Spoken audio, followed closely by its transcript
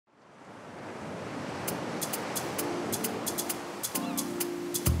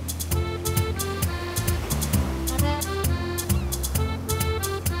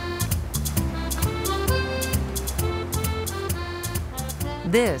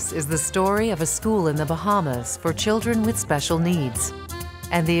This is the story of a school in the Bahamas for children with special needs,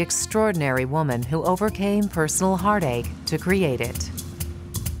 and the extraordinary woman who overcame personal heartache to create it.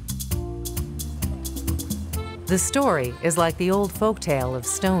 The story is like the old folktale of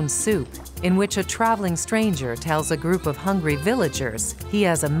stone soup, in which a traveling stranger tells a group of hungry villagers he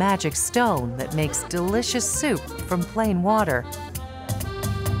has a magic stone that makes delicious soup from plain water.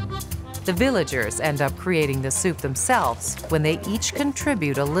 The villagers end up creating the soup themselves when they each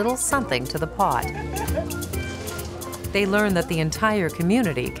contribute a little something to the pot. They learn that the entire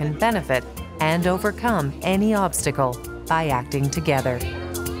community can benefit and overcome any obstacle by acting together.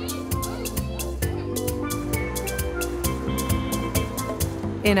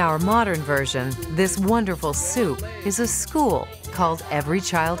 In our modern version, this wonderful soup is a school called Every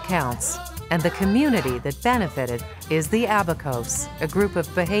Child Counts, and the community that benefited is the Abacos, a group of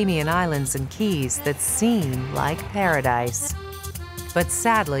Bahamian islands and keys that seem like paradise. But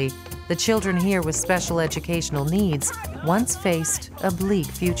sadly, the children here with special educational needs once faced a bleak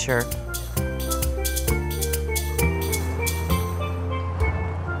future.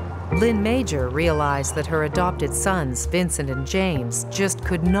 Lynn Major realized that her adopted sons, Vincent and James, just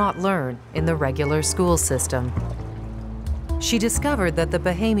could not learn in the regular school system. She discovered that the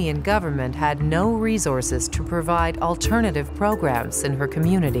Bahamian government had no resources to provide alternative programs in her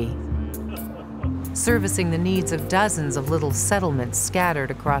community. Servicing the needs of dozens of little settlements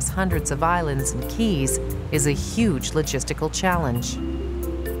scattered across hundreds of islands and keys is a huge logistical challenge.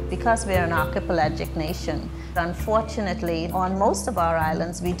 Because we're an archipelagic nation, unfortunately, on most of our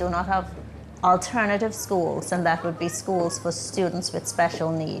islands, we do not have alternative schools, and that would be schools for students with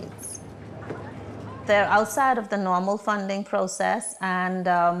special needs. They're outside of the normal funding process, and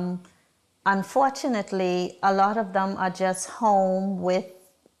unfortunately, a lot of them are just home with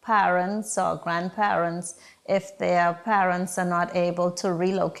parents or grandparents if their parents are not able to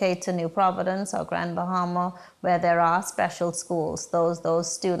relocate to New Providence or Grand Bahama, where there are special schools.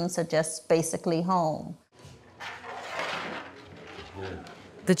 Those students are just basically home.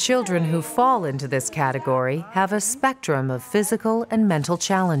 The children who fall into this category have a spectrum of physical and mental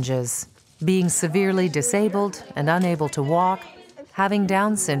challenges. Being severely disabled and unable to walk, having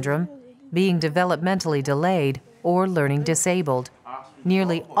Down syndrome, being developmentally delayed, or learning disabled.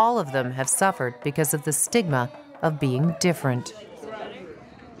 Nearly all of them have suffered because of the stigma of being different.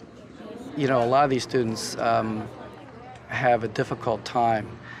 You know, a lot of these students have a difficult time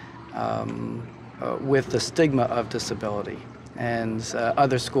with the stigma of disability. And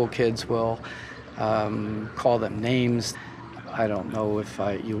other school kids will call them names. I don't know if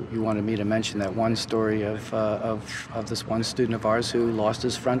you wanted me to mention that one story of this one student of ours who lost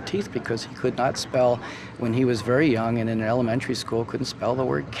his front teeth because he could not spell when he was very young and in elementary school couldn't spell the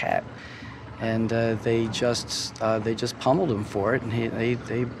word cat, and they just pummeled him for it, and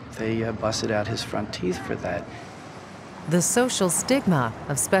they busted out his front teeth for that. The social stigma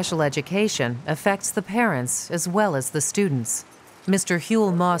of special education affects the parents as well as the students. Mr.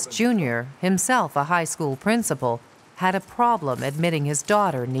 Huell Moss Jr., himself a high school principal, had a problem admitting his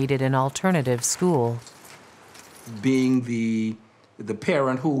daughter needed an alternative school. Being the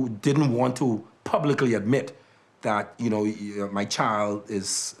parent who didn't want to publicly admit that, you know, my child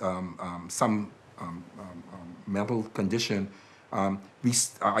is some mental condition,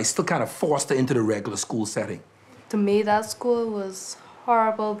 I still kind of forced her into the regular school setting. To me, that school was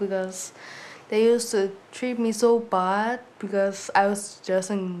horrible because they used to treat me so bad because I was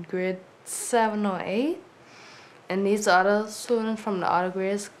just in grade 7 or 8. And these other students from the other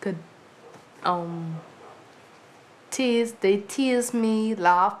grades could tease me,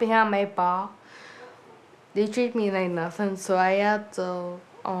 laugh behind my back. They treat me like nothing, so I had to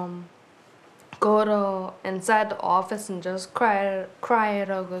go inside the office and just cry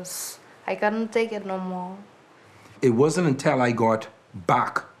because I couldn't take it no more. It wasn't until I got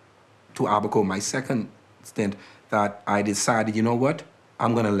back to Abaco, my second stint, that I decided, you know what?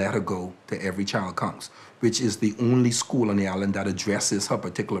 I'm going to let her go to Every Child Counts, which is the only school on the island that addresses her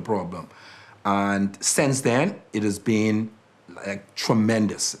particular problem. And since then, it has been like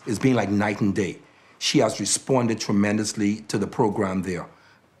tremendous. It's been like night and day. She has responded tremendously to the program there.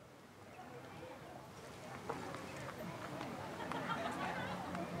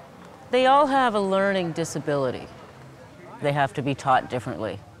 They all have a learning disability. They have to be taught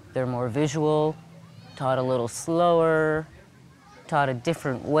differently. They're more visual, taught a little slower, taught a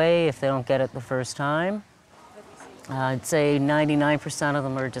different way if they don't get it the first time. I'd say 99% of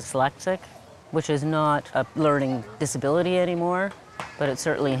them are dyslexic, which is not a learning disability anymore, but it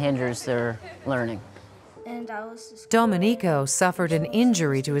certainly hinders their learning. Domenico suffered an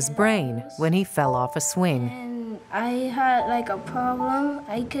injury to his brain when he fell off a swing. And I had like a problem.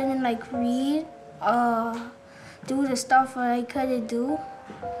 I couldn't like read, do the stuff that I couldn't do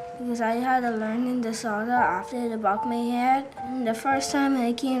because I had a learning disorder after the back of my head. And the first time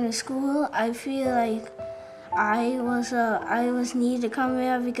I came to school, I feel like I was needed to come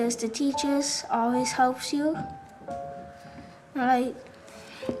here because the teachers always helps you. Like,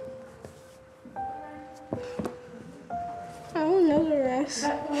 I don't know the rest.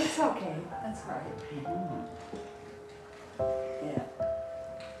 It's okay. That's all right. Yeah.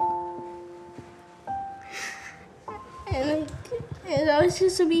 And it always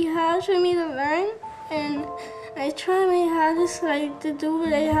used to be hard for me to learn, and I try my hardest like to do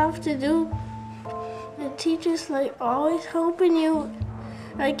what I have to do. The teachers like always helping you.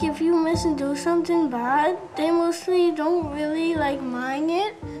 Like if you miss and do something bad, they mostly don't really like mind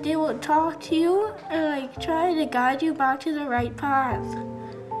it. They will talk to you and like try to guide you back to the right path.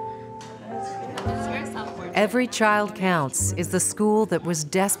 Every Child Counts is the school that was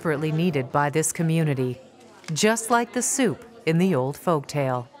desperately needed by this community, just like the soup in the old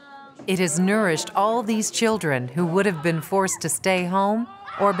folktale. It has nourished all these children who would have been forced to stay home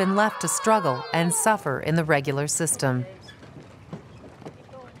or been left to struggle and suffer in the regular system.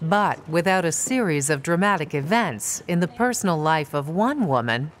 But without a series of dramatic events in the personal life of one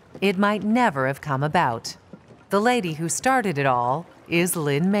woman, it might never have come about. The lady who started it all is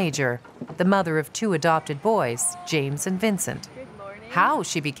Lynn Major, the mother of 2 adopted boys, James and Vincent. How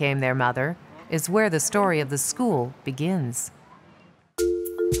she became their mother is where the story of the school begins.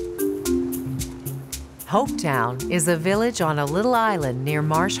 Hopetown is a village on a little island near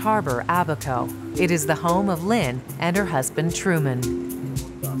Marsh Harbor, Abaco. It is the home of Lynn and her husband, Truman.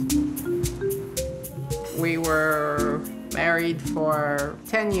 We were married for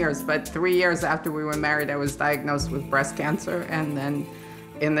 10 years, but 3 years after we were married, I was diagnosed with breast cancer. And then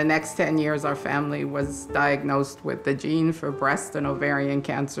in the next 10 years, our family was diagnosed with the gene for breast and ovarian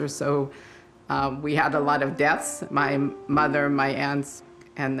cancer. So we had a lot of deaths, my mother, my aunts,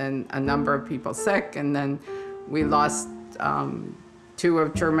 and then a number of people sick. And then we lost 2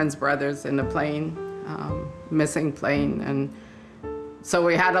 of Truman's brothers in a plane, missing plane. And so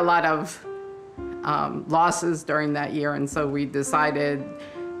we had a lot of losses during that year, and so we decided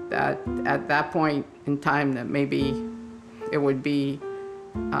that at that point in time that maybe it would be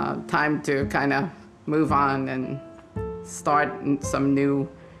time to kind of move on and start some new,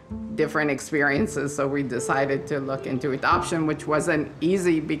 different experiences. So we decided to look into adoption, which wasn't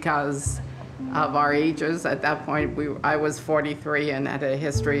easy because of our ages. At that point, I was 43 and had a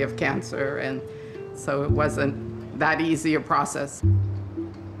history of cancer, and so it wasn't that easy a process.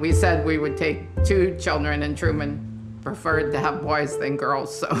 We said we would take 2 children, and Truman preferred to have boys than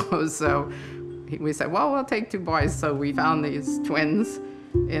girls. So we said, well, we'll take 2 boys. So we found these twins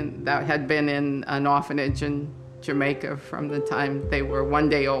that had been in an orphanage in Jamaica from the time they were 1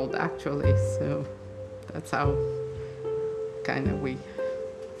 day old, actually. So that's how kind of we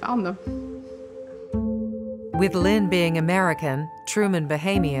found them. With Lynn being American, Truman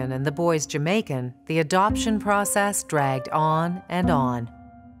Bahamian, and the boys Jamaican, the adoption process dragged on and on.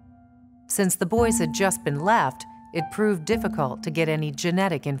 Since the boys had just been left, it proved difficult to get any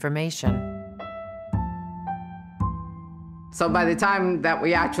genetic information. So by the time that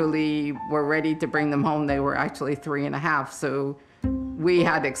we actually were ready to bring them home, they were actually 3.5. So we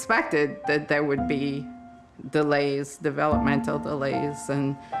had expected that there would be delays, developmental delays,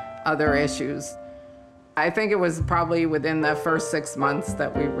 and other issues. I think it was probably within the first 6 months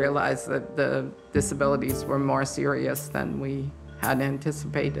that we realized that the disabilities were more serious than we had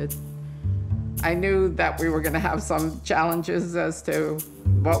anticipated. I knew that we were going to have some challenges as to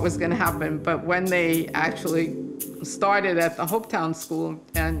what was going to happen, but when they actually started at the Hopetown school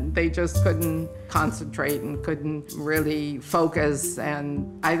and they just couldn't concentrate and couldn't really focus,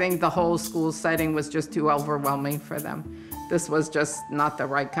 and I think the whole school setting was just too overwhelming for them. This was just not the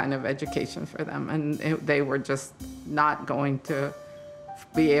right kind of education for them, and they were just not going to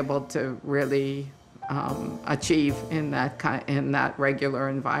be able to really achieve in that regular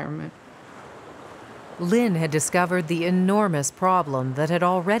environment. Lynn had discovered the enormous problem that had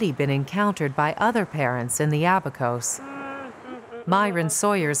already been encountered by other parents in the Abacos. Myron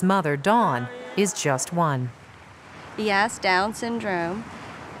Sawyer's mother, Dawn, is just one. He has Down syndrome,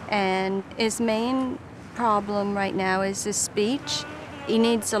 and his main problem right now is his speech. He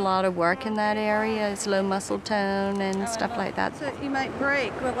needs a lot of work in that area, his low muscle tone and stuff like that. So he might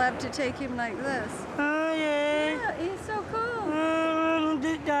break. We'll have to take him like this. Oh, yeah. Yeah, he's so cool.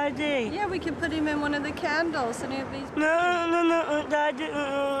 Daddy. Yeah, we can put him in one of the candles and he'll be... No, Daddy,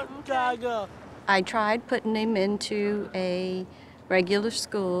 Daddy. I tried putting him into a regular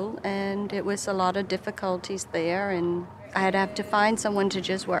school, and it was a lot of difficulties there, and I'd have to find someone to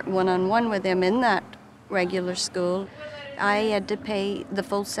just work one-on-one with him in that regular school. I had to pay the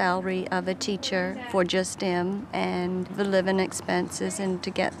full salary of a teacher for just him and the living expenses and to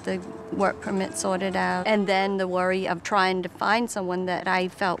get the work permit sorted out. And then the worry of trying to find someone that I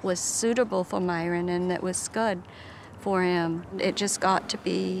felt was suitable for Myron and that was good for him. It just got to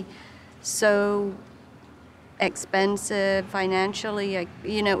be so expensive financially.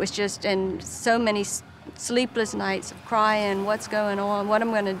 You know, it was just, and so many sleepless nights of crying, what's going on, what I'm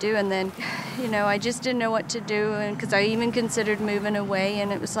going to do, and then, you know, I just didn't know what to do, and because I even considered moving away,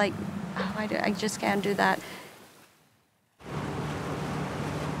 and it was like, oh, I just can't do that.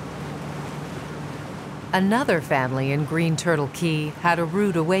 Another family in Green Turtle Key had a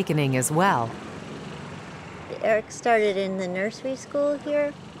rude awakening as well. Eric started in the nursery school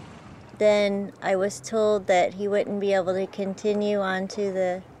here. Then I was told that he wouldn't be able to continue on to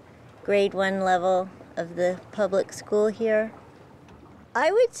the grade 1 level of the public school here.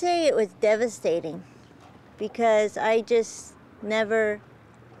 I would say it was devastating because I just never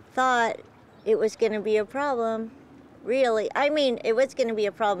thought it was going to be a problem, really. I mean, it was going to be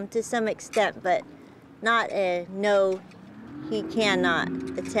a problem to some extent, but not a no, he cannot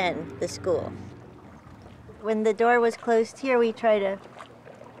attend the school. When the door was closed here, we tried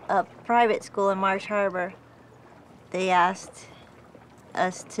a private school in Marsh Harbor. They asked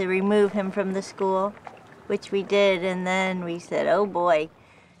us to remove him from the school, which we did, and then we said, oh boy.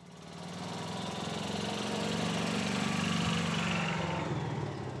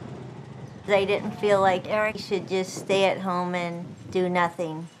 I didn't feel like Eric should just stay at home and do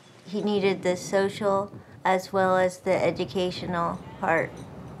nothing. He needed the social as well as the educational part,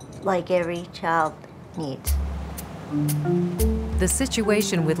 like every child needs. The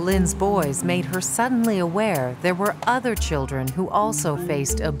situation with Lynn's boys made her suddenly aware there were other children who also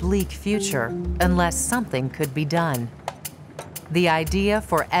faced a bleak future unless something could be done. The idea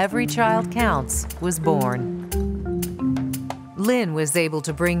for Every Child Counts was born. Lynn was able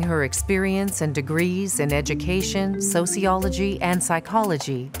to bring her experience and degrees in education, sociology, and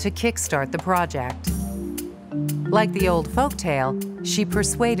psychology to kickstart the project. Like the old folktale, she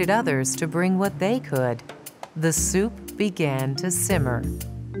persuaded others to bring what they could. The soup began to simmer.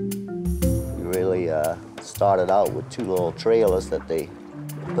 We really started out with 2 little trailers that they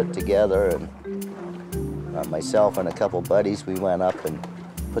put together, and myself and a couple buddies, we went up and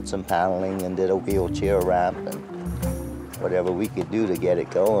put some paneling and did a wheelchair ramp and whatever we could do to get it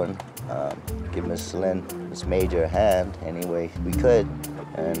going. Give Miss Major a hand any way we could.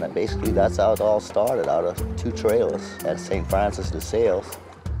 And basically that's how it all started, out of 2 trailers at St. Francis de Sales.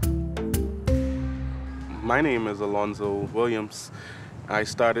 My name is Alonzo Williams. I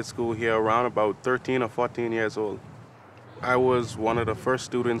started school here around about 13 or 14 years old. I was one of the first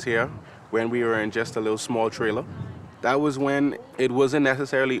students here when we were in just a little small trailer. That was when it wasn't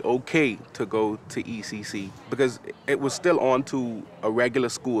necessarily okay to go to ECC because it was still on to a regular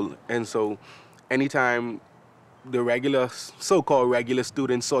school. And so anytime the regular, so-called regular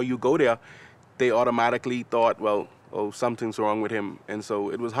students saw you go there, they automatically thought, well, oh, something's wrong with him. And so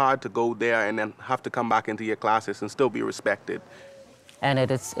it was hard to go there and then have to come back into your classes and still be respected. And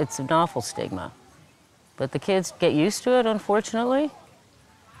it's an awful stigma. But the kids get used to it, unfortunately.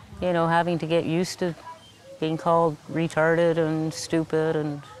 You know, having to get used to being called retarded and stupid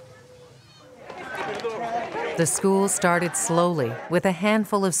and... The school started slowly with a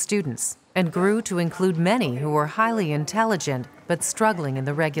handful of students and grew to include many who were highly intelligent but struggling in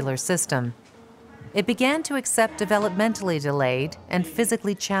the regular system. It began to accept developmentally delayed and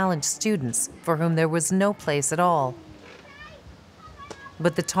physically challenged students for whom there was no place at all.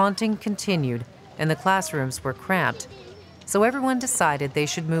 But the taunting continued and the classrooms were cramped, so everyone decided they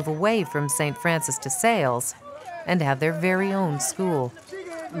should move away from St. Francis de Sales and have their very own school.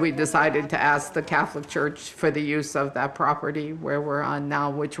 We decided to ask the Catholic Church for the use of that property where we're on now,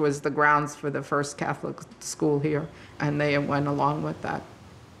 which was the grounds for the first Catholic school here, and they went along with that.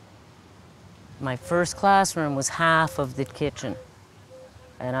 My first classroom was half of the kitchen,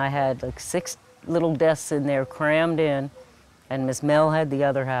 and I had like 6 little desks in there crammed in, and Miss Mel had the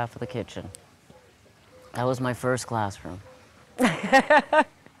other half of the kitchen. That was my first classroom.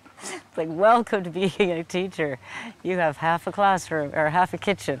 It's like, welcome to being a teacher. You have half a classroom, or half a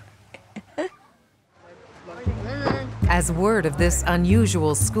kitchen. As word of this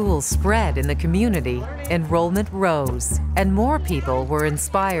unusual school spread in the community, enrollment rose, and more people were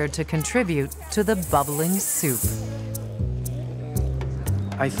inspired to contribute to the bubbling soup.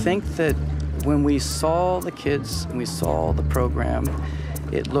 I think that when we saw the kids and we saw the program,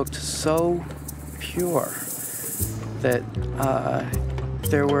 it looked so pure that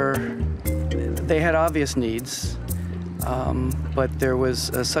they had obvious needs, but there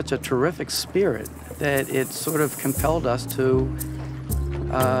was such a terrific spirit that it sort of compelled us to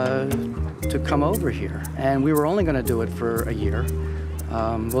come over here. And we were only going to do it for a year.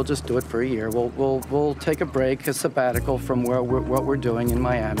 We'll just do it for a year. We'll take a break, a sabbatical from what we're doing in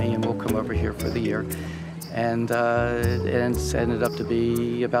Miami, and we'll come over here for the year. And it ended up to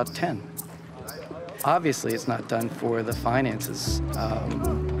be about 10. Obviously, it's not done for the finances,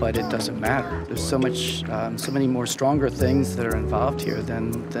 but it doesn't matter. There's so many more stronger things that are involved here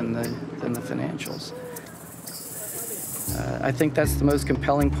than the financials. I think that's the most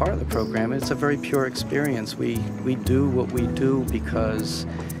compelling part of the program. It's a very pure experience. We do what we do because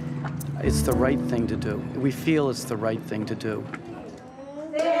it's the right thing to do. We feel it's the right thing to do.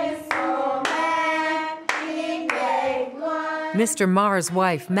 Mr. Marr's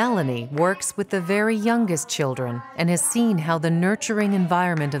wife, Melanie, works with the very youngest children and has seen how the nurturing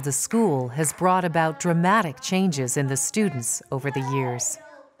environment of the school has brought about dramatic changes in the students over the years.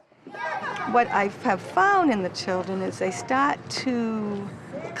 What I have found in the children is they start to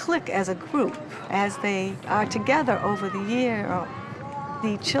click as a group. As they are together over the year,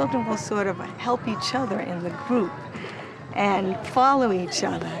 the children will sort of help each other in the group and follow each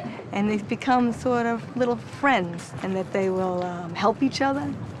other. And they become sort of little friends, and that they will help each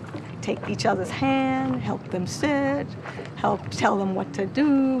other, take each other's hand, help them sit, help tell them what to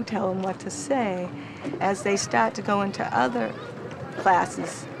do, tell them what to say. As they start to go into other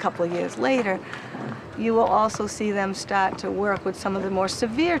classes a couple of years later, you will also see them start to work with some of the more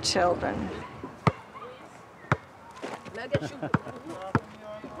severe children.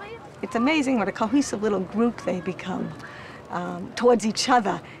 It's amazing what a cohesive little group they become towards each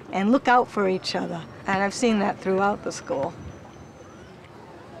other and look out for each other. And I've seen that throughout the school.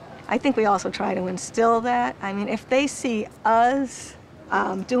 I think we also try to instill that. I mean, if they see us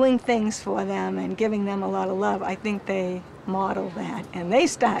doing things for them and giving them a lot of love, I think they model that and they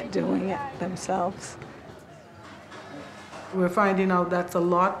start doing it themselves. We're finding out that a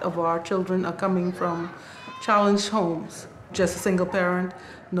lot of our children are coming from challenged homes. Just a single parent,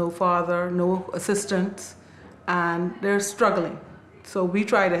 no father, no assistants, and they're struggling. So we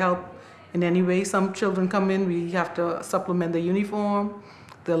try to help in any way. Some children come in, we have to supplement their uniform,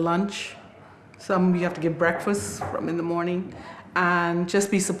 their lunch. Some we have to give breakfast from in the morning and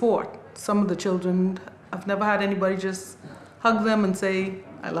just be support. Some of the children, I've never had anybody just hug them and say,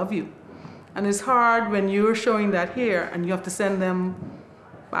 I love you. And it's hard when you're showing that here and you have to send them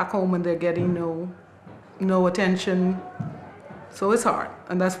back home and they're getting no attention. So it's hard.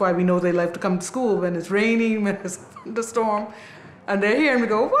 And that's why we know they like to come to school when it's raining, when it's the storm. And they're here and we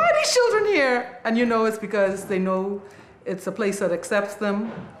go, why are these children here? And you know it's because they know it's a place that accepts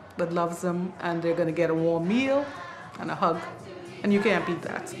them, that loves them, and they're gonna get a warm meal and a hug. And you can't beat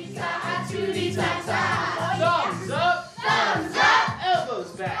that. Thumbs up, thumbs up,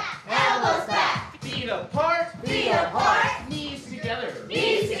 elbows back, feet apart, knees together,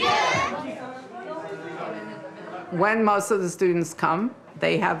 When most of the students come,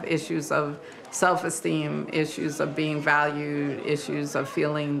 they have issues of self-esteem, issues of being valued, issues of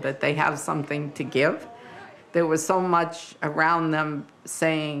feeling that they have something to give. There was so much around them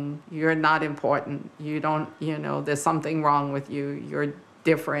saying, you're not important, you don't, there's something wrong with you, you're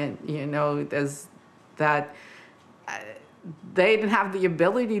different, there's that. They didn't have the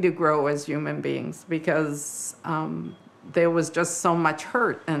ability to grow as human beings because there was just so much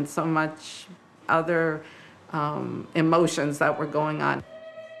hurt and so much other emotions that were going on.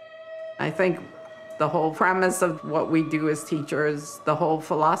 I think the whole premise of what we do as teachers, the whole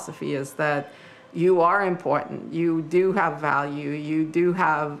philosophy is that you are important, you do have value, you do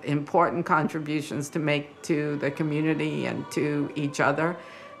have important contributions to make to the community and to each other.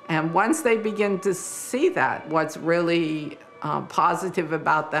 And once they begin to see that, what's really positive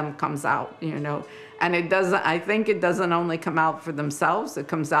about them comes out, And it doesn't, I think it doesn't only come out for themselves, it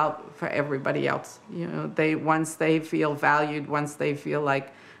comes out for everybody else. Once they feel valued, once they feel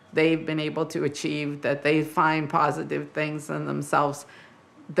like they've been able to achieve, that they find positive things in themselves,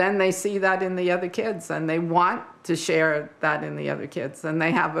 then they see that in the other kids and they want to share that in the other kids. And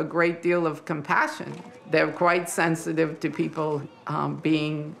they have a great deal of compassion. They're quite sensitive to people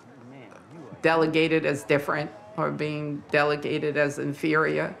being delegated as different or being delegated as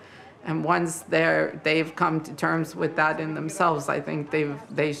inferior. And once they've come to terms with that in themselves, I think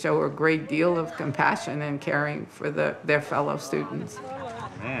they show a great deal of compassion and caring for their fellow students.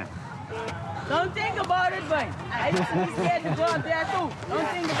 Man. Don't think about it, but I used to be scared to go out there too. Don't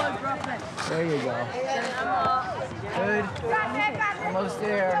think about dropping. There you go. Good. Almost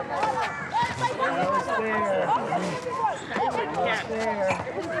there.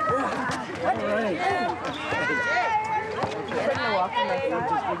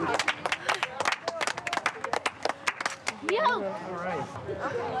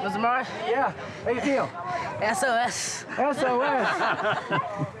 Mr. Morris? Yeah. How you feel? SOS. SOS.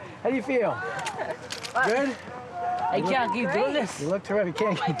 How do you feel? Good? I can't keep doing this. You look terrific.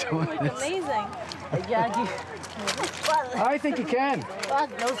 Can't keep doing this. Amazing. I can't keep. I think you can.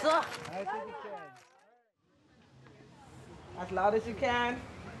 No, sir. As loud as you can.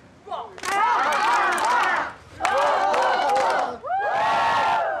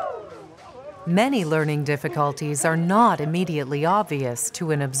 Many learning difficulties are not immediately obvious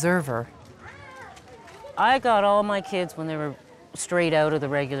to an observer. I got all my kids when they were straight out of the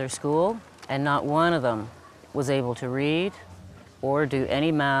regular school, and not one of them was able to read or do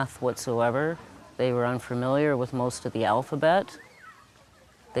any math whatsoever. They were unfamiliar with most of the alphabet.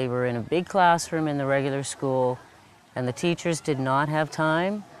 They were in a big classroom in the regular school, and the teachers did not have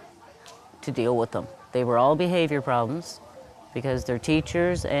time to deal with them. They were all behavior problems because their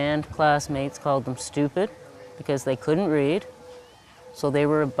teachers and classmates called them stupid because they couldn't read, so they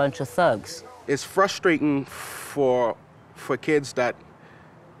were a bunch of thugs. It's frustrating for kids that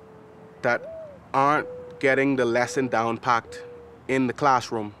aren't getting the lesson down packed in the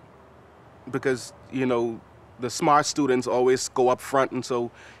classroom, because, you know, the smart students always go up front, and so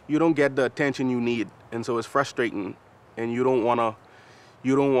you don't get the attention you need, and so it's frustrating, and you don't want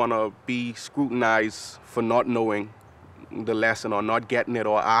to be scrutinized for not knowing the lesson or not getting it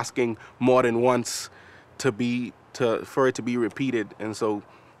or asking more than once for it to be repeated, and so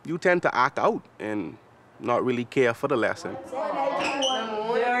you tend to act out and not really care for the lesson.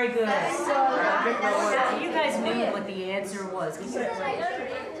 Very good. You guys knew what the answer was.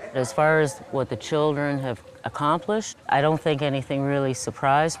 As far as what the children have accomplished, I don't think anything really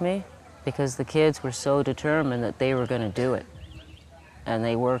surprised me because the kids were so determined that they were going to do it. And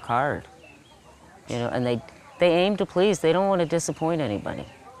they work hard, you know, and they aim to please. They don't want to disappoint anybody,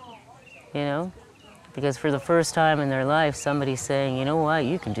 you know, because for the first time in their life, somebody's saying, you know what,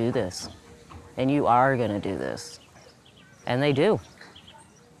 you can do this, and you are going to do this. And they do.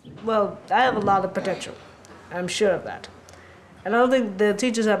 Well, I have a lot of potential. I'm sure of that. And I don't think the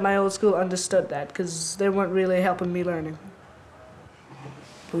teachers at my old school understood that because they weren't really helping me learning.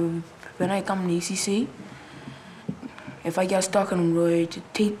 When I come to ECC, if I get stuck on a word,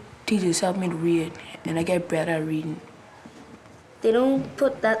 teachers help me to read, and I get better at reading. They don't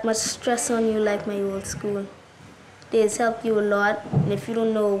put that much stress on you like my old school. They just help you a lot, and if you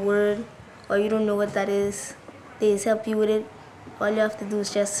don't know a word or you don't know what that is, they just help you with it. All you have to do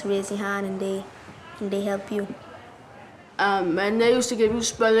is just raise your hand and they help you. And they used to give you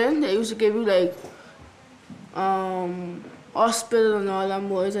spelling. They used to give you like hospital and all them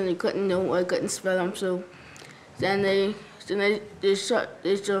words, and they couldn't know I couldn't spell them. So then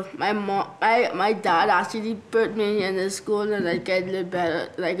my dad actually put me in the school, and I get a little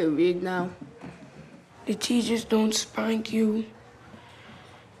better, like I read now. The teachers don't spank you.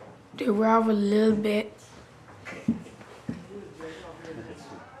 They rub a little bit.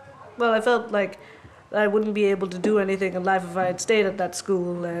 Well, I felt like I wouldn't be able to do anything in life if I had stayed at that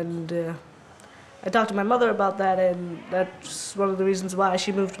school, and I talked to my mother about that, and that's one of the reasons why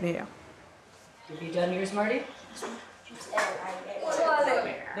she moved me here. Have you done yours, Marty?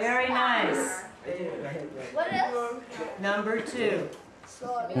 Very nice. Number 2.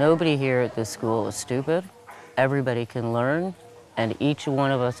 Nobody here at this school is stupid. Everybody can learn, and each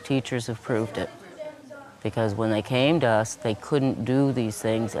one of us teachers have proved it. Because when they came to us, they couldn't do these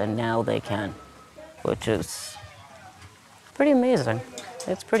things, and now they can, which is pretty amazing.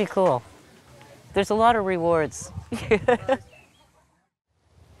 It's pretty cool. There's a lot of rewards.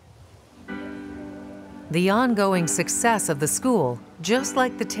 The ongoing success of the school, just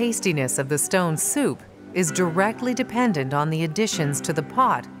like the tastiness of the stone soup, is directly dependent on the additions to the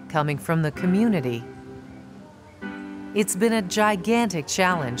pot coming from the community. It's been a gigantic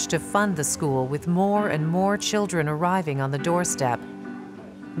challenge to fund the school with more and more children arriving on the doorstep.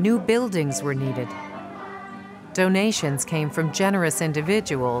 New buildings were needed. Donations came from generous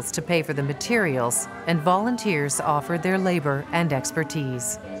individuals to pay for the materials, and volunteers offered their labor and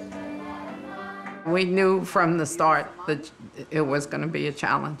expertise. We knew from the start that it was going to be a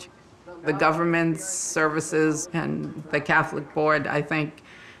challenge. The government's services and the Catholic Board, I think,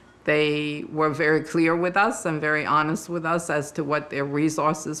 they were very clear with us and very honest with us as to what their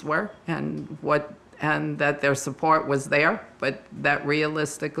resources were and that their support was there, but that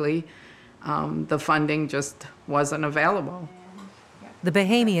realistically the funding just wasn't available. The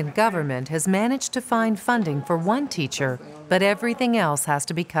Bahamian government has managed to find funding for one teacher, but everything else has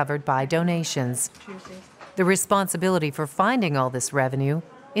to be covered by donations. The responsibility for finding all this revenue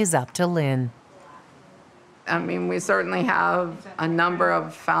is up to Lynn. I mean, we certainly have a number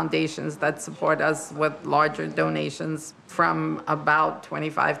of foundations that support us with larger donations from about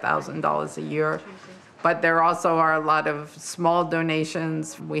 $25,000 a year. But there also are a lot of small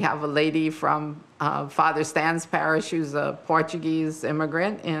donations. We have a lady from Father Stan's parish who's a Portuguese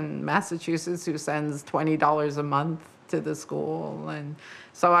immigrant in Massachusetts who sends $20 a month to the school. And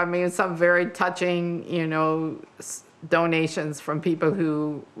so, I mean, some very touching, you know, donations from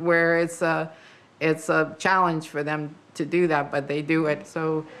people where it's a challenge for them to do that, but they do it.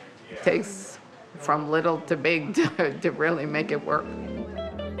 So it takes from little to big to really make it work.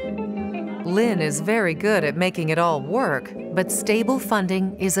 Lynn is very good at making it all work, but stable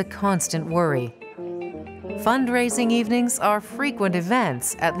funding is a constant worry. Fundraising evenings are frequent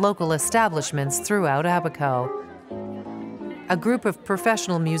events at local establishments throughout Abaco. A group of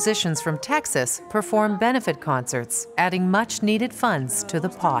professional musicians from Texas perform benefit concerts, adding much-needed funds to the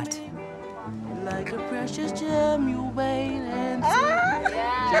pot. Like a precious gem you wait and see.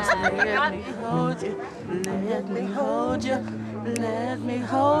 Just let me hold you, let me hold you, let me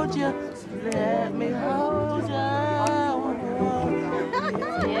hold you, let me hold you.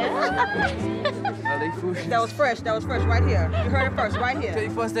 That was fresh right here. You heard it first, right here.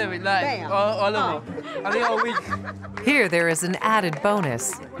 24/7, like, Bam. all over. I mean, all week. Here there is an added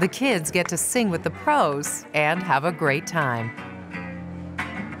bonus. The kids get to sing with the pros and have a great time.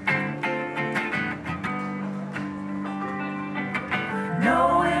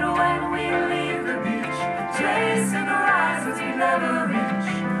 Know it when we leave the beach, chasing horizons we never reach.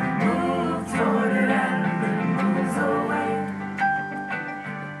 Move toward it and it moves away.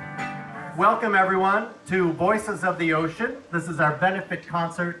 Welcome everyone to Voices of the Ocean. This is our benefit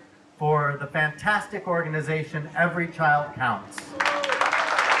concert for the fantastic organization Every Child Counts.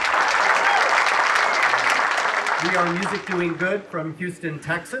 We are Music Doing Good from Houston,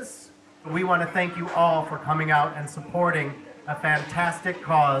 Texas. We want to thank you all for coming out and supporting a fantastic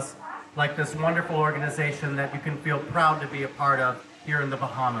cause like this wonderful organization that you can feel proud to be a part of here in the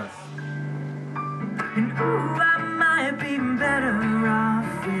Bahamas. And ooh, I might be better off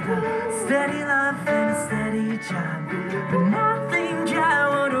with a steady love and a steady job. But I think I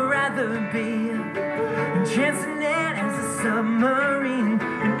would rather be chancing it as a submarine.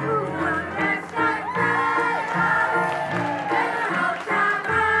 And ooh, it's like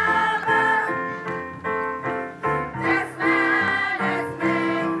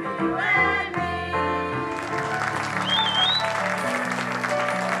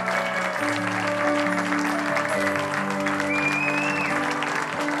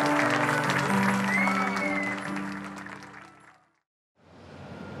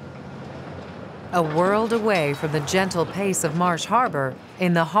A world away from the gentle pace of Marsh Harbour,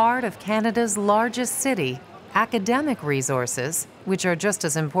 in the heart of Canada's largest city, academic resources, which are just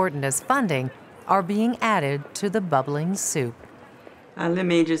as important as funding, are being added to the bubbling soup. Lynn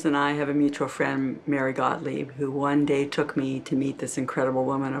Majors and I have a mutual friend, Mary Gottlieb, who one day took me to meet this incredible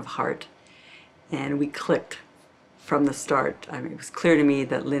woman of heart. And we clicked from the start. I mean, it was clear to me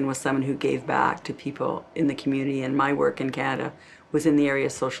that Lynn was someone who gave back to people in the community, and my work in Canada was in the area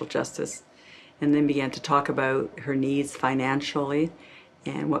of social justice. And then began to talk about her needs financially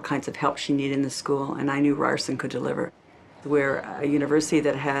and what kinds of help she needed in the school, and I knew Ryerson could deliver. We're a university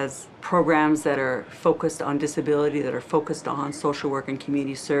that has programs that are focused on disability, that are focused on social work and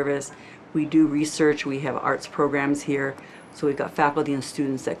community service. We do research, we have arts programs here, so we've got faculty and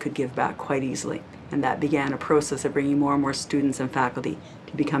students that could give back quite easily. And that began a process of bringing more and more students and faculty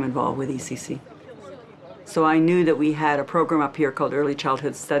to become involved with ECC. So I knew that we had a program up here called Early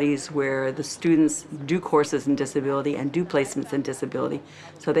Childhood Studies where the students do courses in disability and do placements in disability.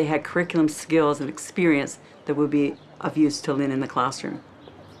 So they had curriculum skills and experience that would be of use to Lynn in the classroom.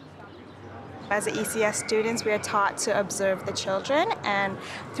 As ECS students, we are taught to observe the children and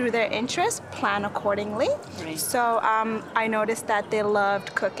through their interests, plan accordingly. Right. So I noticed that they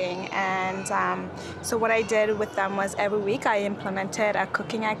loved cooking, and so what I did with them was every week I implemented a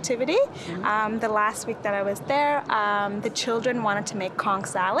cooking activity. Mm-hmm. The last week that I was there, the children wanted to make conch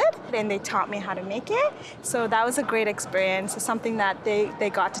salad, and they taught me how to make it. So that was a great experience. It's something that they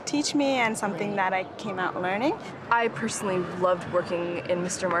got to teach me and something that I came out learning. I personally loved working in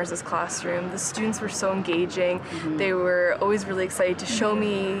Mr. Mars's classroom. The students were so engaging. Mm-hmm. They were always really excited to show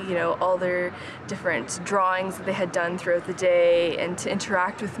me, you know, all their different drawings that they had done throughout the day and to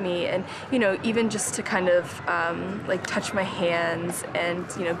interact with me, and, you know, even just to kind of like touch my hands and,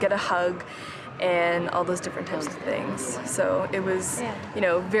 you know, get a hug. and all those different types of things. So it was, you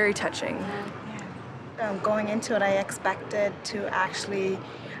know, very touching. Going into it, I expected to actually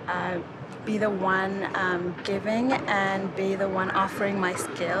be the one giving and be the one offering my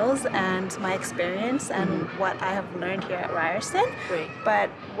skills and my experience and what I have learned here at Ryerson. But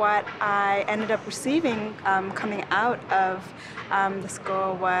what I ended up receiving coming out of the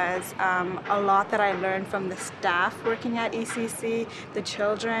school was a lot that I learned from the staff working at ECC, the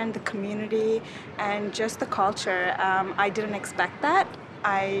children, the community, and just the culture. I didn't expect that.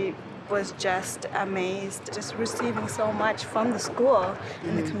 I was just amazed, just receiving so much from the school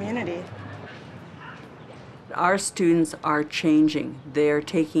and the community. Our students are changing. They're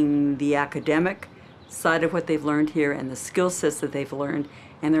taking the academic side of what they've learned here and the skill sets that they've learned,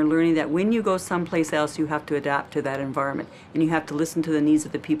 and they're learning that when you go someplace else, you have to adapt to that environment, and you have to listen to the needs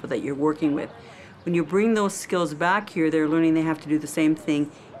of the people that you're working with. When you bring those skills back here, they're learning they have to do the same thing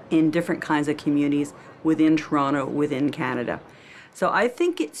in different kinds of communities within Toronto, within Canada. So I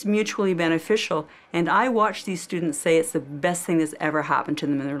think it's mutually beneficial, and I watch these students say it's the best thing that's ever happened to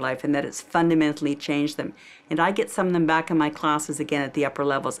them in their life and that it's fundamentally changed them. And I get some of them back in my classes again at the upper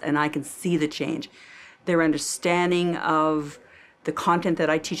levels, and I can see the change. Their understanding of the content that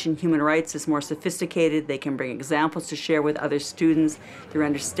I teach in human rights is more sophisticated. They can bring examples to share with other students. They're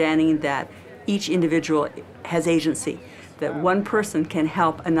understanding that each individual has agency, that one person can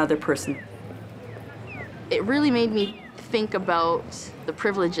help another person. It really made me think about the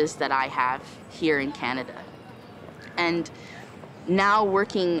privileges that I have here in Canada. And now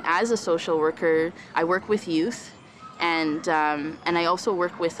working as a social worker, I work with youth and I also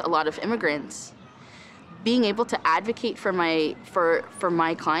work with a lot of immigrants. Being able to advocate for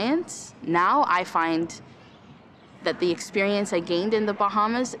my clients, now I find that the experience I gained in the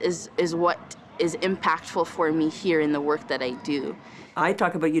Bahamas is what is impactful for me here in the work that I do. I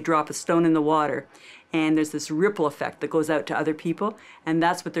talk about you drop a stone in the water, and there's this ripple effect that goes out to other people, and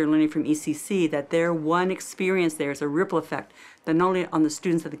that's what they're learning from ECC, that their one experience there is a ripple effect, not only on the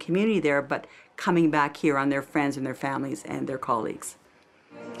students of the community there, but coming back here on their friends and their families and their colleagues.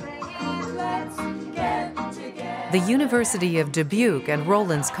 The University of Dubuque and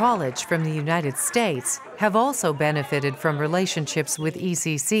Rollins College from the United States have also benefited from relationships with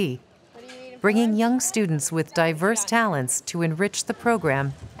ECC, bringing young students with diverse talents to enrich the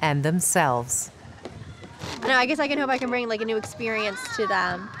program and themselves. I guess I can hope I can bring like a new experience to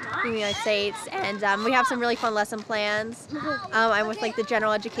them in the United States, and we have some really fun lesson plans. I'm with like the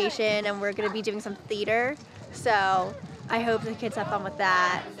general education, and we're going to be doing some theater, so I hope the kids have fun with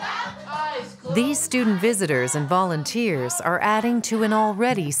that. These student visitors and volunteers are adding to an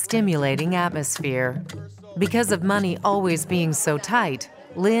already stimulating atmosphere. Because of money always being so tight,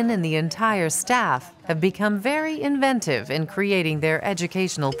 Lynn and the entire staff have become very inventive in creating their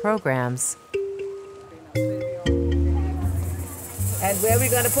educational programs. And where are we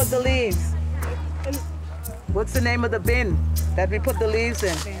going to put the leaves? What's the name of the bin that we put the leaves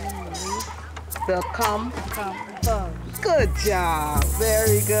in? The compost. Good job.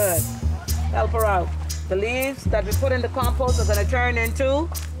 Very good. Help her out. The leaves that we put in the compost are going to turn into?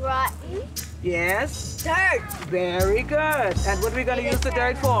 Rotten. Yes. Dirt. Very good. And what are we going to use the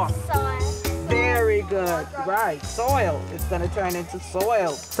dirt for? Soil. Very good. Right. Soil. It's going to turn into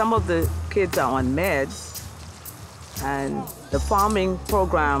soil. Some of the kids are on meds, and the farming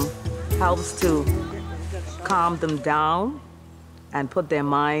program helps to calm them down and put their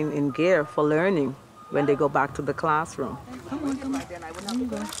mind in gear for learning when they go back to the classroom. Come on, come on.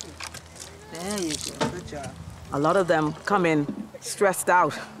 There you go. Good job. A lot of them come in stressed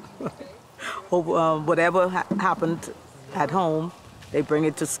out over whatever happened at home. They bring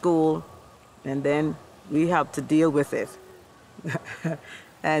it to school, and then we have to deal with it.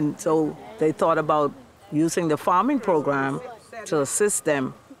 And so they thought about using the farming program to assist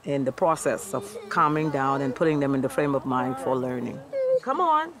them in the process of calming down and putting them in the frame of mind for learning. Come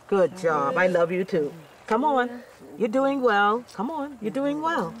on. Good job. I love you too. Come on. You're doing well. Come on. You're doing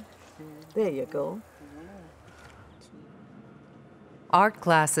well. There you go. Art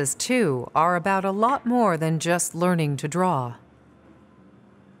classes, too, are about a lot more than just learning to draw.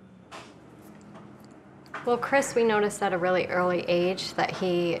 Well, Chris, we noticed at a really early age that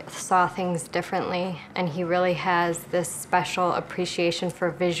he saw things differently, and he really has this special appreciation for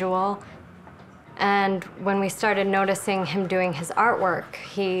visual. And when we started noticing him doing his artwork,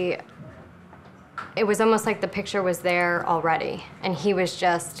 it was almost like the picture was there already, and he was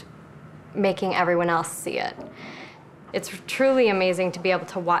just making everyone else see it. It's truly amazing to be able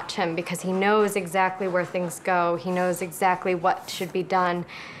to watch him because he knows exactly where things go. He knows exactly what should be done,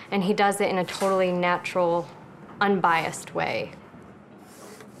 and he does it in a totally natural, unbiased way.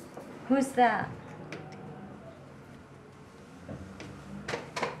 Who's that?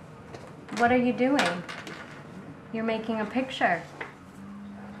 what are you doing? You're making a picture.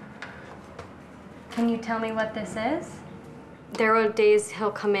 Can you tell me what this is? There are days he'll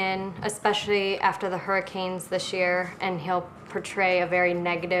come in, especially after the hurricanes this year, and he'll portray a very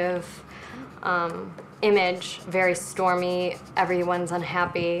negative image, very stormy, everyone's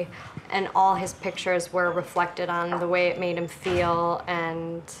unhappy, and all his pictures were reflected on the way it made him feel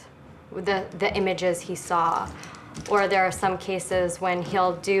and the images he saw. Or there are some cases when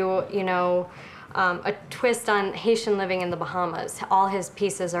he'll do, you know, a twist on Haitian living in the Bahamas. All his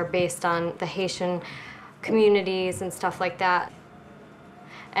pieces are based on the Haitian communities and stuff like that.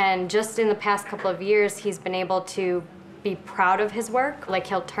 And just in the past couple of years, he's been able to be proud of his work. Like,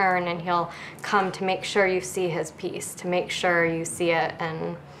 he'll turn and he'll come to make sure you see his piece, to make sure you see it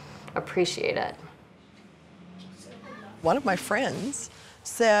and appreciate it. One of my friends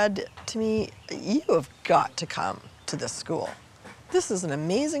said to me, "You have got to come to this school. This is an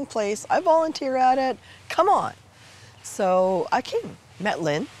amazing place. I volunteer at it. Come on." So I came, met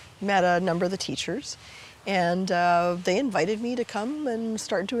Lynn, met a number of the teachers, and they invited me to come and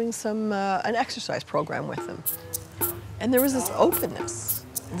start doing an exercise program with them. And there was this openness,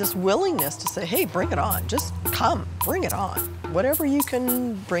 this willingness to say, "Hey, bring it on. Just come, bring it on. Whatever you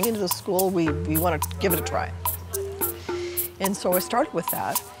can bring into the school, we want to give it a try." And so I started with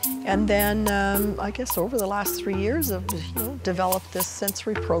that. And then I guess over the last 3 years I've developed this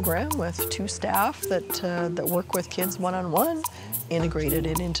sensory program with 2 staff that work with kids one-on-one, integrated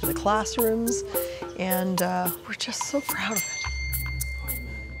it into the classrooms, and we're just so proud of it.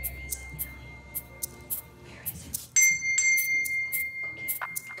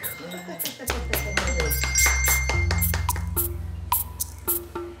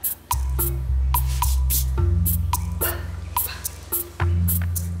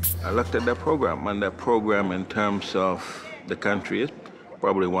 I looked at that program, and that program in terms of the country is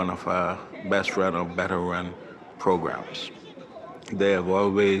probably one of our best run or better run programs. They have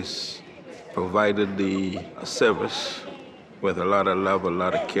always provided the service with a lot of love, a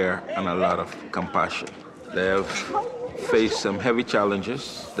lot of care, and a lot of compassion. They have faced some heavy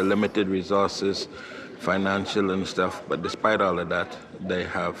challenges, the limited resources, financial and stuff, but despite all of that, they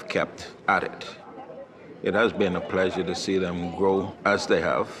have kept at it. It has been a pleasure to see them grow as they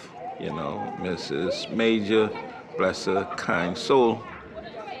have. You know, Mrs. Major, bless her kind soul.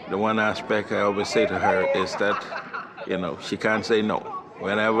 The one aspect I always say to her is that, you know, she can't say no.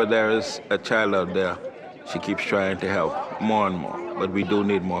 Whenever there is a child out there, she keeps trying to help more and more. But we do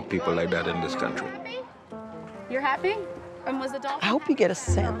need more people like that in this country. You're happy? And was the dolphin? I hope you get a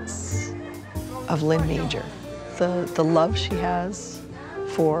sense of Lynn Major, the love she has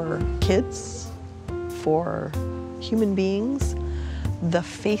for kids, for human beings, the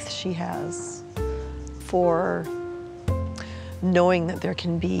faith she has for knowing that there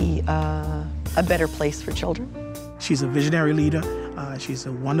can be a better place for children. She's a visionary leader. She's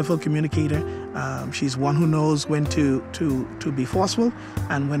a wonderful communicator. She's one who knows when to be forceful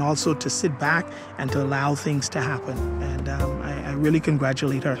and when also to sit back and to allow things to happen. And I really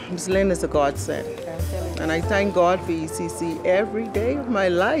congratulate her. Ms. Lynn is a godsend. And I thank God for ECC every day of my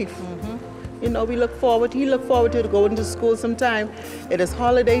life. You know, he looked forward to going to school sometime. It is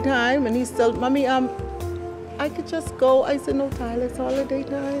holiday time, and he said, "Mommy, I could just go." I said, "No, Tyler, it's holiday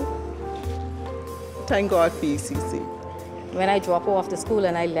time." Thank God for ECC. When I drop her off to school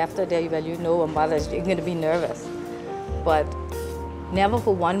and I left her there, well, you know, a mother's going to be nervous. But never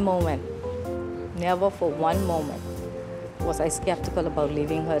for one moment was I skeptical about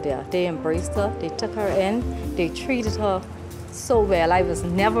leaving her there. They embraced her, they took her in, they treated her so well. I was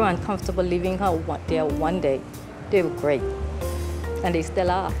never uncomfortable leaving her there one day. They were great, and they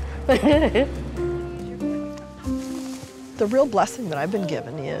still are. The real blessing that I've been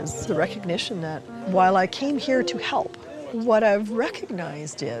given is the recognition that while I came here to help, what I've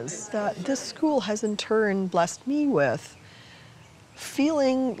recognized is that this school has in turn blessed me with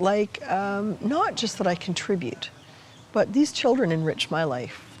feeling like not just that I contribute, but these children enrich my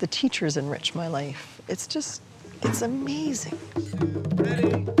life, the teachers enrich my life. It's amazing.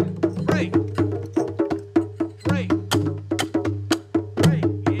 Ready, break.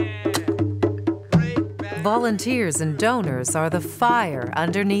 Volunteers and donors are the fire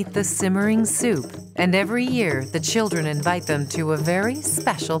underneath the simmering soup, and every year the children invite them to a very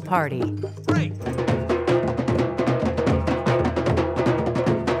special party.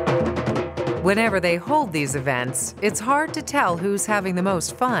 Whenever they hold these events, it's hard to tell who's having the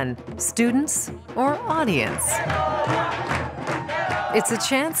most fun, students or audience. It's a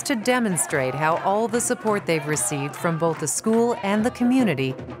chance to demonstrate how all the support they've received from both the school and the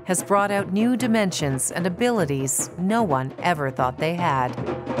community has brought out new dimensions and abilities no one ever thought they had.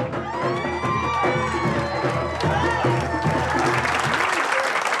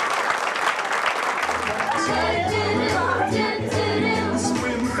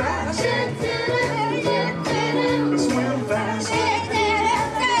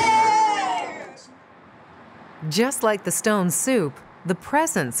 Just like the stone soup, the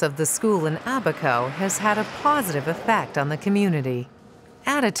presence of the school in Abaco has had a positive effect on the community.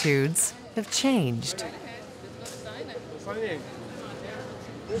 Attitudes have changed.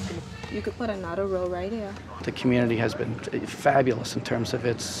 You could put another row right here. The community has been fabulous in terms of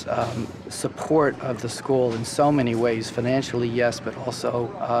its support of the school in so many ways, financially, yes, but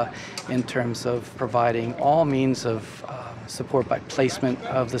also in terms of providing all means of support by placement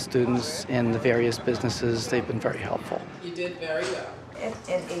of the students in the various businesses. They've been very helpful. You did very well. And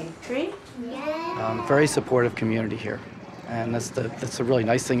 83? Very supportive community here. And that's a really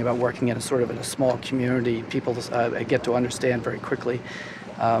nice thing about working in a small community. People get to understand very quickly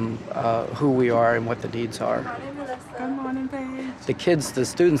who we are and what the needs are. Good morning, Paige. The kids, the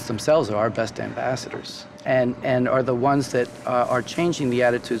students themselves are our best ambassadors and are the ones that are changing the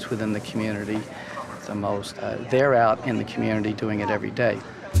attitudes within the community the most. They're out in the community doing it every day.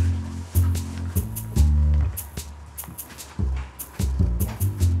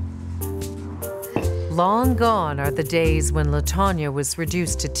 Long gone are the days when LaTanya was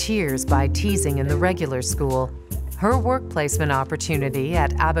reduced to tears by teasing in the regular school. Her work placement opportunity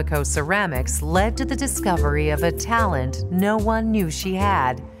at Abaco Ceramics led to the discovery of a talent no one knew she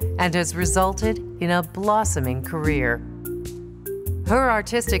had and has resulted in a blossoming career. Her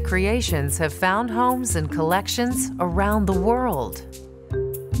artistic creations have found homes and collections around the world.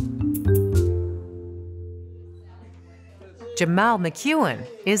 Jamal McEwen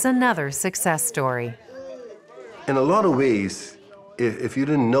is another success story. In a lot of ways, if you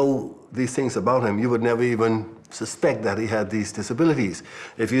didn't know these things about him, you would never even suspect that he had these disabilities.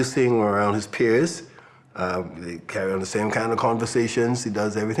 If you see him around his peers, they carry on the same kind of conversations. He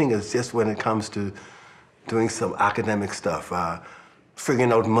does everything. It's just when it comes to doing some academic stuff,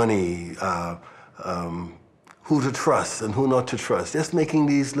 figuring out money, who to trust and who not to trust, just making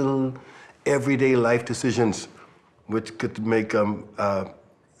these little everyday life decisions which could make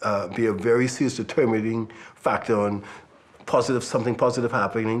be a very serious determining factor on something positive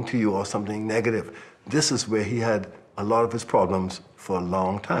happening to you or something negative. This is where he had a lot of his problems for a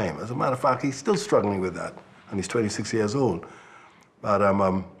long time. As a matter of fact, he's still struggling with that, and he's 26 years old. But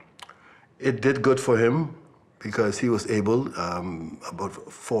it did good for him because he was able,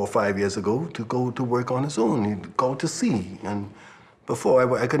 about 4 or 5 years ago, to go to work on his own. He'd go to sea, and before,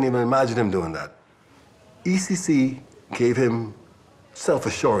 I couldn't even imagine him doing that. ECC gave him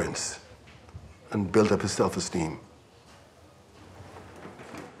self-assurance and built up his self-esteem.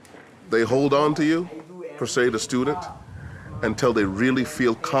 They hold on to you, per se, the student, until they really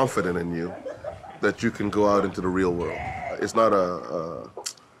feel confident in you that you can go out into the real world. It's not a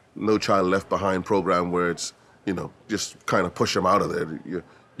No Child Left Behind program where it's, just kind of push them out of there.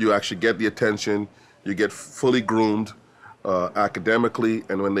 You actually get the attention, you get fully groomed academically,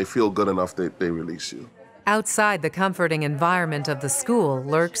 and when they feel good enough, they release you. Outside the comforting environment of the school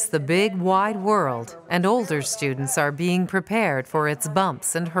lurks the big, wide world, and older students are being prepared for its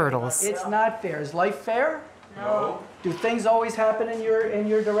bumps and hurdles. It's not fair. Is life fair? No. Do things always happen in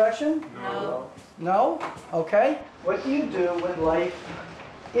your direction? No. No? Okay. What do you do when life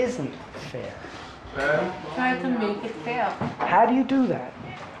isn't fair? Try to make it fair. How do you do that?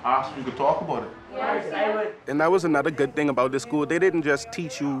 Ask you to talk about it. Yes, I would. And that was another good thing about this school. They didn't just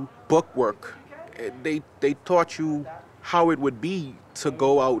teach you book work. They taught you how it would be to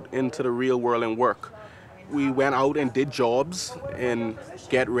go out into the real world and work. We went out and did jobs and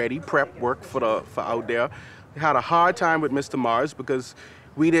get ready, prep work for out there. We had a hard time with Mr. Mars because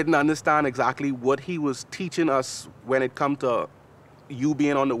we didn't understand exactly what he was teaching us when it come to you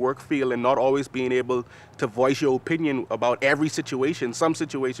being on the work field and not always being able to voice your opinion about every situation. Some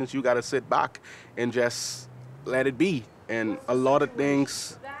situations you gotta sit back and just let it be. And a lot of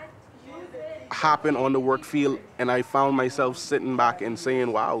things happen on the work field, and I found myself sitting back and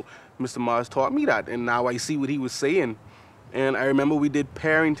saying, wow, Mr. Mars taught me that, and now I see what he was saying. And I remember we did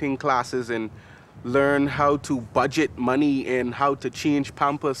parenting classes and learned how to budget money and how to change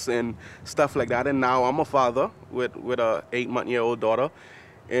Pampers and stuff like that. And now I'm a father with a 8-month-old daughter.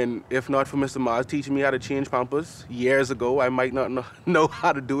 And if not for Mr. Mars teaching me how to change Pampers years ago, I might not know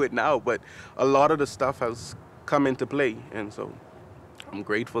how to do it now, but a lot of the stuff has come into play. And so I'm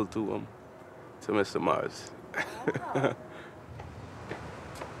grateful to Mr. Mars.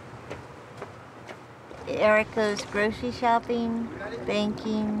 Eric goes grocery shopping,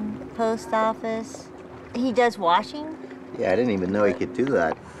 banking, post office. He does washing. Yeah, I didn't even know he could do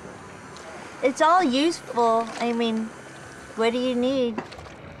that. it's all useful. I mean, what do you need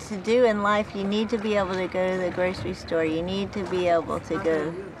to do in life? You need to be able to go to the grocery store. You need to be able to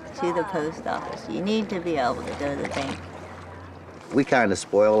go to the post office. You need to be able to go to the bank. We kind of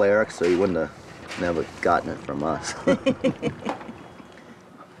spoil Eric, so he wouldn't have never gotten it from us.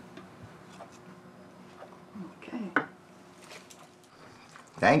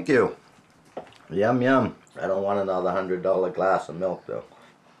 Thank you. Yum, yum. I don't want another $100 glass of milk, though.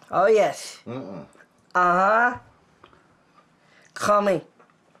 Oh, yes. Uh-huh. Call me.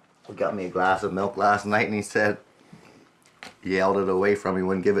 He got me a glass of milk last night, and he said, he yelled it away from me,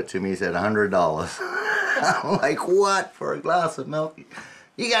 wouldn't give it to me. He said, $100. I'm like, what, for a glass of milk?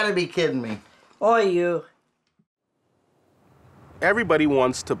 You gotta be kidding me. Oh, you. Everybody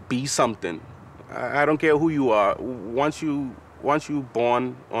wants to be something. I don't care who you are. Once you're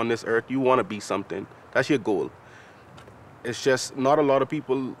born on this earth, you want to be something. That's your goal. It's just not a lot of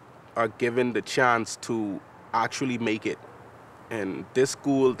people are given the chance to actually make it. And this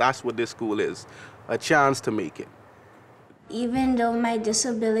school, that's what this school is, a chance to make it. Even though my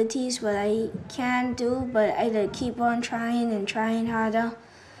disabilities, what I can do, but I keep on trying and trying harder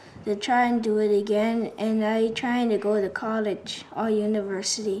to try and do it again. And I trying to go to college or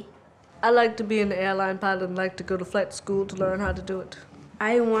university. I like to be an airline pilot and like to go to flight school to learn how to do it.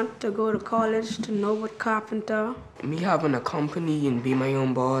 I want to go to college to know what carpenter. Me having a company and be my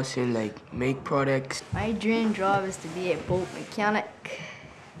own boss and like make products. My dream job is to be a boat mechanic.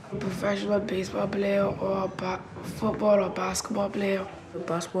 A professional baseball player or a football or basketball player. A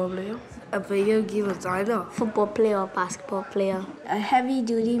basketball player. A video game designer. Football player or basketball player. A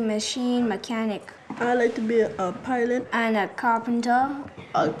heavy-duty machine mechanic. I like to be a pilot. And a carpenter.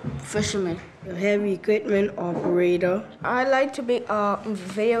 A fisherman. A heavy equipment operator. I like to be a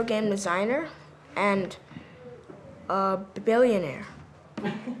video game designer and a billionaire.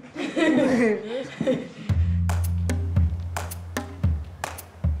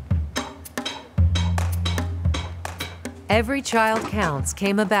 Every Child Counts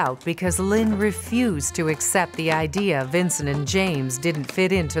came about because Lynn refused to accept the idea Vincent and James didn't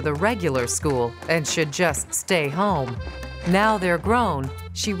fit into the regular school and should just stay home. Now they're grown,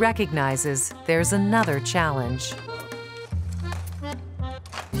 she recognizes there's another challenge.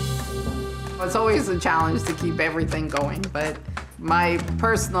 It's always a challenge to keep everything going, but my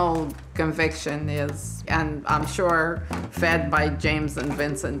personal conviction is, and I'm sure fed by James and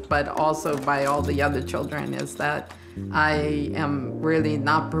Vincent, but also by all the other children, is that I am really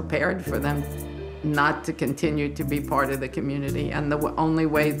not prepared for them not to continue to be part of the community. And the only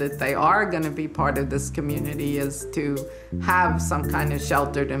way that they are going to be part of this community is to have some kind of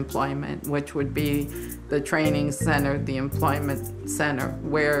sheltered employment, which would be the training center, the employment center,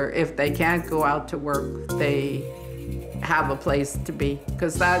 where if they can't go out to work, they have a place to be,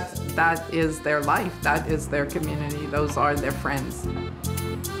 because that is their life, that is their community, those are their friends.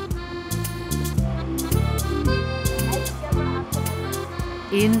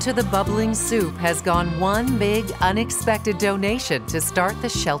 Into the bubbling soup has gone one big, unexpected donation to start the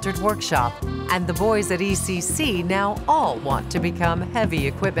sheltered workshop. And the boys at ECC now all want to become heavy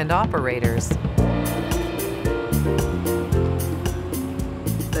equipment operators.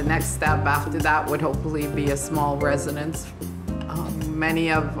 The next step after that would hopefully be a small residence.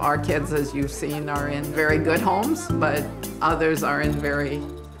 Many of our kids, as you've seen, are in very good homes, but others are in very,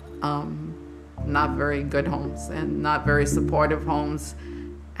 not very good homes and not very supportive homes.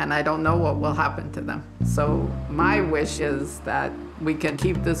 And I don't know what will happen to them. So my wish is that we can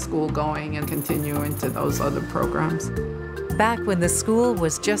keep the school going and continue into those other programs. Back when the school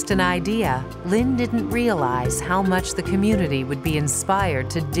was just an idea, Lynn didn't realize how much the community would be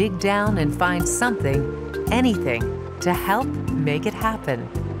inspired to dig down and find something, anything, to help make it happen.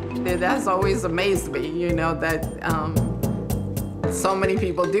 It has always amazed me, you know, that so many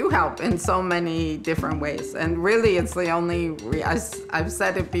people do help in so many different ways. And really, it's the only, I've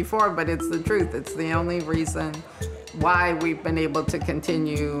said it before, but it's the truth. It's the only reason why we've been able to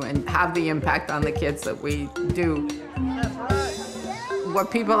continue and have the impact on the kids that we do.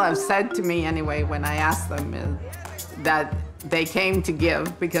 What people have said to me anyway when I ask them is that they came to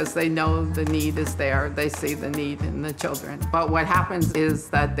give because they know the need is there. They see the need in the children. But what happens is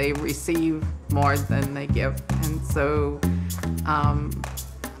that they receive more than they give. And so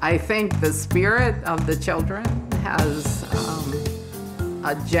I think the spirit of the children has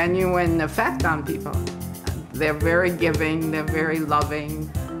a genuine effect on people. They're very giving, they're very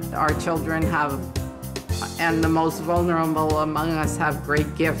loving. Our children have, and the most vulnerable among us have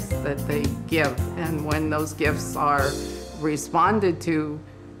great gifts that they give. And when those gifts are responded to,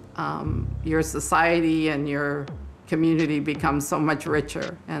 your society and your community becomes so much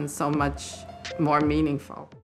richer and so much more meaningful.